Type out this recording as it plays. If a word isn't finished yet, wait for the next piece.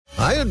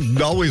I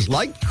always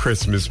liked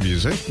Christmas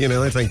music. You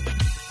know, I think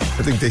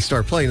they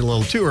start playing a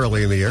little too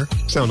early in the year.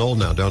 Sound old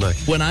now, don't I?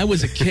 When I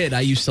was a kid,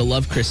 I used to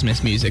love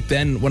Christmas music.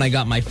 Then when I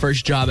got my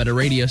first job at a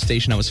radio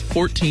station, I was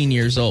 14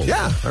 years old.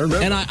 Yeah, I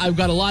remember. And I've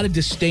got a lot of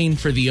disdain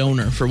for the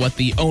owner, for what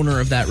the owner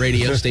of that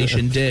radio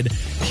station did.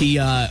 He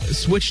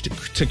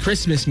switched to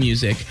Christmas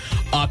music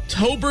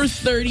October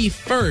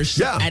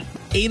 31st at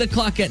 8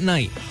 o'clock at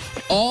night.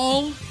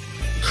 All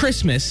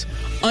Christmas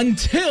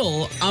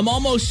until, I'm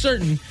almost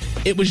certain,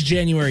 it was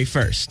January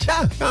 1st.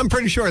 Yeah, I'm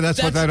pretty sure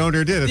that's what that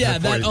owner did.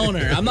 That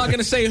owner. I'm not going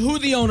to say who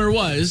the owner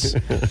was,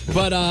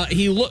 but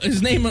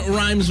his name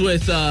rhymes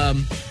with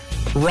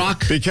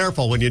Rock. Be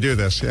careful when you do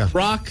this, yeah.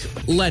 Rock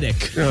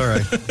Ledick. All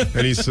right.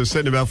 And he's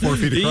sitting about 4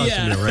 feet across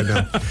from you right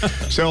now.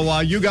 So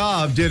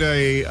YouGov did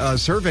a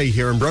survey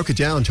here and broke it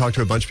down, talked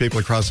to a bunch of people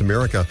across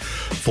America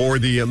for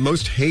the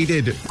most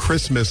hated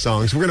Christmas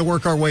songs. We're going to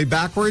work our way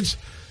backwards.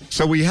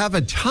 So we have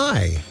a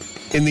tie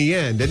in the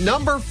end. At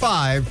number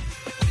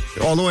 5,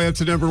 all the way up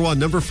to number 1.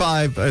 Number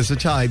 5 as a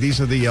tie. These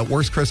are the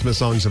worst Christmas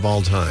songs of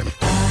all time.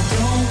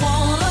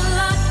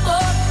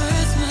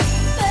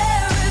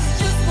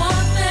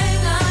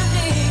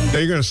 Now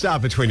you're going to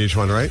stop between each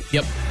one, right?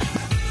 Yep.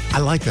 I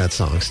like that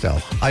song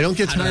still. I don't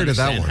get tired of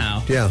that one.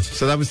 How. Yeah,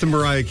 so that was the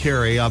Mariah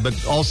Carey,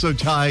 but also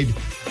tied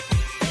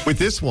with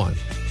this one.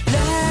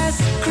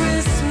 Last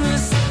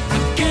Christmas,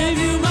 I gave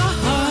you my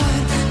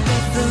heart,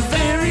 but the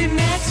very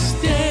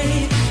next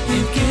day,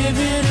 you gave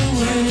it away.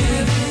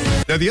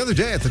 Now, the other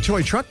day at the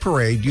Toy Truck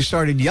Parade, you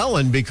started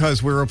yelling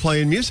because we were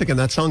playing music and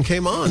that song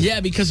came on. Yeah,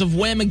 because of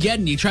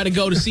Whamageddon. You try to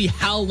go to see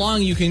how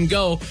long you can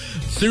go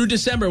through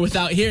December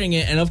without hearing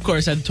it. And, of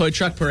course, at the Toy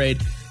Truck Parade,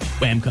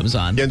 Wham comes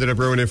on. You ended up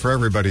ruining it for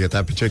everybody at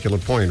that particular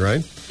point,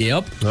 right?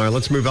 Yep. All right,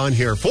 let's move on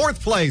here. 4th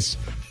place,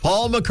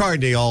 Paul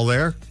McCartney, all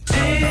there.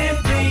 Simply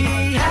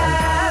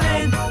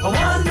having a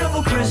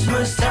wonderful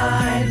Christmas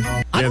time.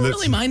 I don't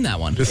really mind that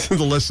one. This is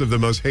the list of the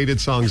most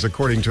hated songs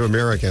according to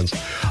Americans.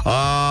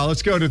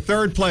 Let's go to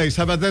 3rd place.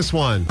 How about this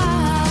one?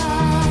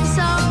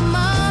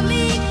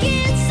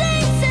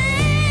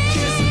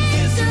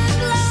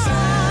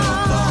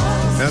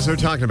 That's what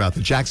we're talking about,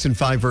 the Jackson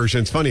 5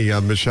 version. It's funny,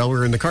 Michelle, we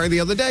were in the car the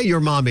other day, your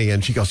mommy,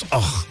 and she goes,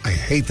 oh, I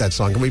hate that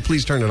song. Can we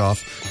please turn it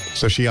off?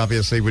 So she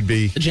obviously would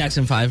be... The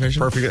Jackson 5 version?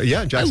 Perfect.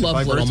 Yeah, Jackson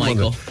 5 version. I love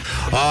Little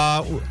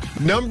Michael.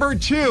 Number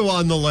 2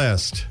 on the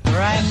list.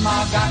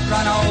 Grandma got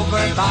run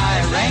over by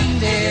a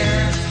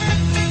reindeer.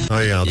 Oh,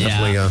 yeah,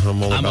 definitely.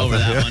 I'm all I'm about over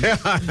that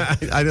one.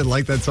 I didn't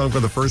like that song for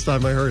the first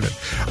time I heard it.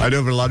 I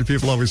know, but a lot of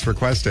people always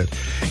request it.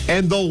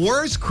 And the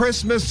worst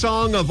Christmas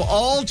song of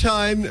all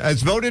time,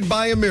 as voted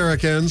by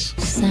Americans.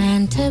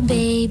 Santa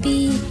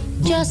baby,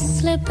 just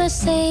slip a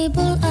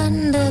sable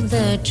under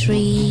the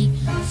tree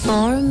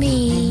for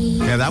me.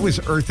 Yeah, that was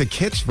Eartha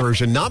Kitt's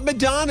version, not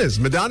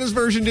Madonna's. Madonna's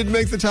version didn't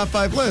make the top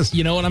 5 list.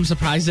 You know what? I'm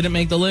surprised it didn't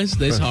make the list.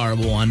 This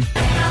horrible one.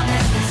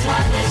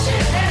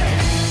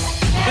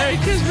 Merry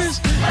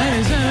Christmas. Merry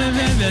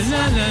Christmas.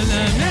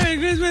 Merry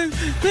Christmas.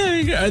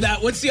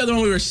 What's the other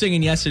one we were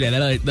singing yesterday?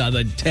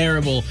 The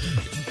terrible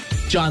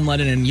John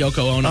Lennon and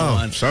Yoko Ono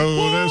one.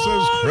 So this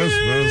is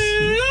Christmas.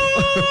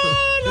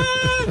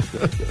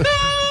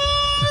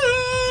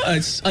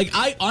 It's like,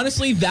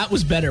 honestly, that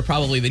was better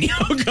probably than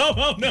Yoko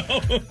Ono.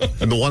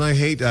 And the one I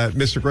hate,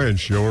 Mr.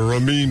 Grinch, you're a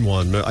mean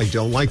one. I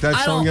don't like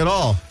that song at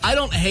all. I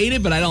don't hate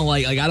it, but I don't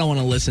I don't want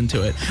to listen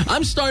to it.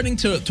 I'm starting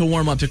to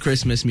warm up to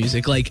Christmas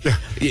music. Like,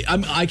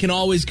 I can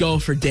always go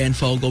for Dan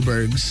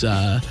Fogelberg's.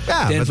 Dan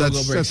but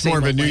Fogelberg's that's more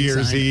of a New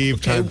Year's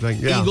Eve type thing.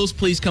 Yeah. Eagles,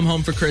 Please Come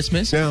Home for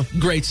Christmas. Yeah.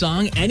 Great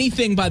song.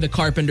 Anything by the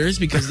Carpenters,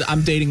 because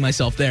I'm dating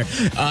myself there.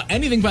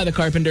 Anything by the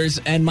Carpenters,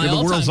 and my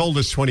the world's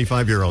oldest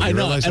 25-year-old. I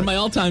know, and my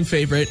all-time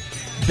favorite,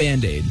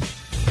 Band-Aid.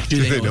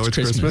 Do they know it's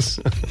Christmas?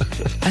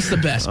 That's the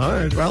best part. All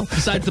right, well.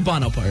 Besides the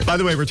Bono part. By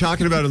the way, we're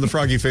talking about it on the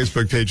Froggy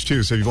Facebook page,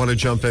 too, so if you want to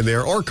jump in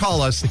there or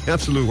call us, the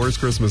absolute worst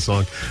Christmas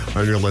song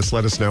on your list,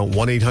 let us know.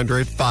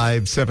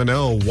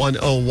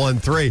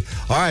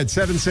 1-800-570-1013. All right,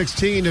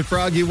 7:16 at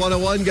Froggy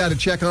 101. Got to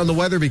check on the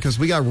weather because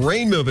we got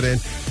rain moving in.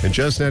 And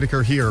Joe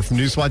Snedeker here from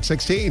Newswatch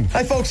 16.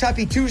 Hi, folks.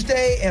 Happy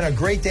Tuesday and a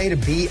great day to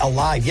be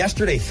alive.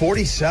 Yesterday,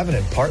 47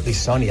 and partly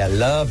sunny. I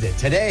loved it.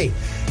 Today,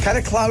 kind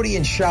of cloudy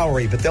and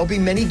showery, but there'll be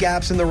many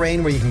gaps in the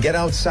rain where you can get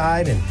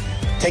outside and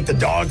take the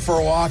dog for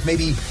a walk,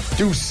 maybe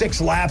do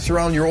 6 laps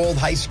around your old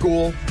high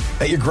school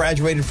that you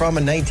graduated from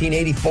in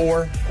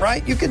 1984,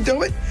 right? You can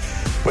do it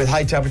with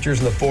high temperatures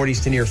in the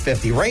 40s to near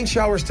 50. Rain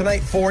showers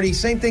tonight, 40.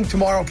 Same thing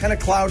tomorrow, kind of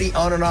cloudy,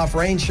 on and off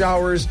rain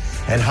showers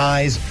and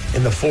highs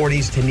in the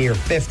 40s to near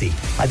 50.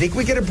 I think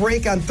we get a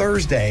break on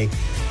Thursday,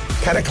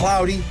 kind of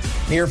cloudy,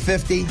 near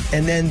 50.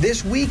 And then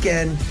this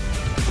weekend,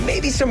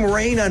 maybe some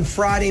rain on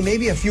Friday,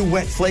 maybe a few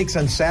wet flakes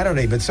on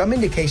Saturday, but some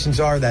indications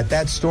are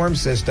that storm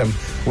system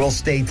will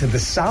stay to the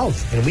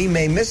south, and we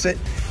may miss it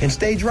and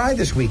stay dry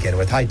this weekend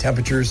with high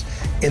temperatures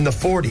in the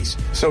 40s.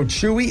 So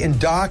Chewy and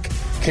Doc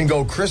can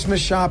go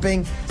Christmas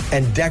shopping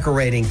and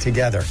decorating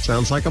together.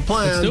 Sounds like a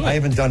plan. Let's do it. I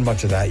haven't done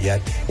much of that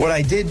yet. What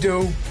I did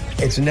do,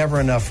 it's never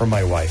enough for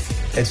my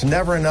wife. It's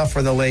never enough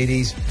for the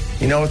ladies.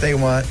 You know what they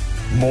want?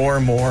 More,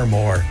 more,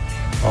 more.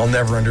 I'll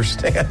never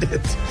understand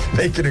it.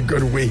 Make it a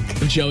good week.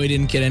 If Joey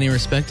didn't get any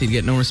respect, he'd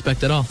get no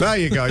respect at all. There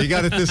you go. You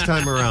got it this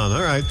time around.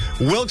 All right.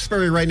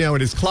 Wilkes-Barre right now,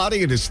 it is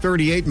cloudy. It is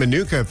 38.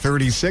 Manuka,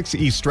 36.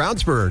 East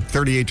Stroudsburg,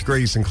 38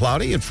 degrees and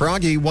cloudy. At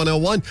Froggy,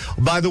 101.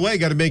 By the way,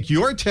 got to make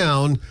your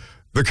town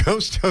the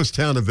Coast Toast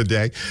Town of the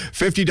day.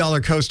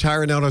 $50 Coast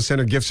Tire and Auto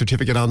Center gift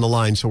certificate on the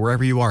line. So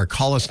wherever you are,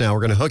 call us now.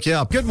 We're going to hook you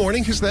up. Good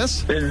morning. Who's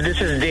this?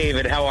 This is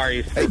David. How are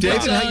you? Hey,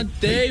 David.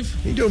 Dave.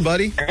 How you doing,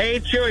 buddy? Hey,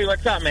 Chewy.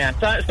 What's up, man?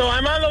 So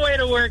I'm on the way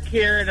to work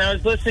here, and I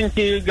was listening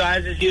to you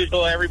guys as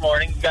usual every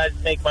morning. You guys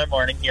make my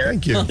morning here.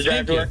 Thank you. To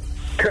drive to work.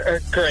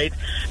 Great.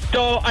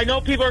 So I know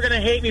people are going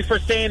to hate me for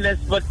saying this,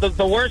 but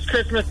the worst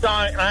Christmas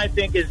song, I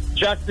think, is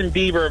Justin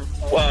Bieber,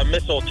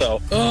 Mistletoe.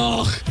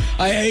 Oh,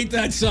 I hate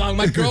that song.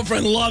 My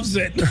girlfriend loves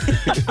it. But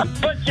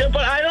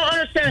I don't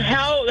understand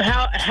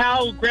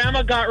how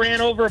Grandma Got Ran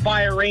Over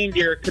by a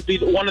Reindeer could be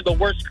one of the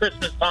worst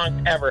Christmas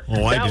songs ever.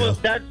 Oh, I do.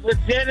 That's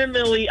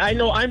legitimately, I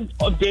know I'm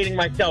dating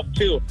myself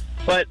too,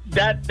 but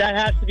that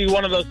has to be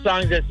one of those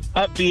songs that's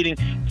upbeating.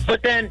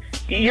 But then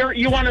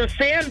you want to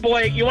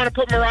fanboy, you want to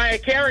put Mariah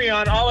Carey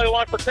on, All I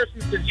Want for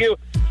Christmas Is You.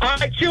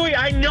 Chewy,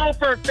 I know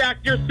for a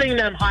fact you're singing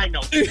them high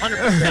notes,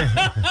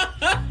 100%.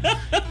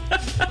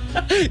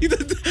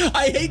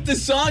 I hate the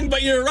song,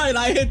 but you're right.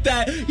 I hit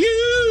that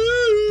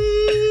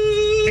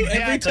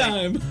every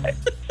time.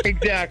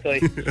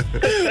 Exactly.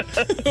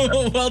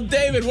 Well,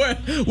 David, where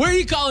are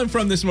you calling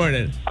from this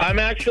morning? I'm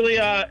actually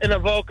in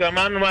Avoca. I'm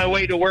on my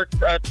way to work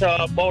at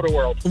Motor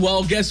World.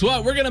 Well, guess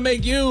what? We're going to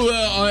make you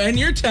and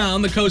your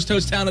town the Coast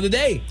Toast Town of the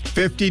day.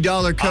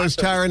 $50 Coast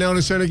Tire and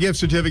Auto Center gift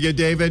certificate,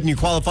 David, and you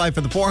qualify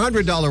for the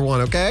 $400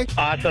 one, okay?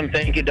 Awesome.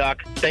 Thank you,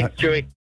 Doc. Thanks, Chewy.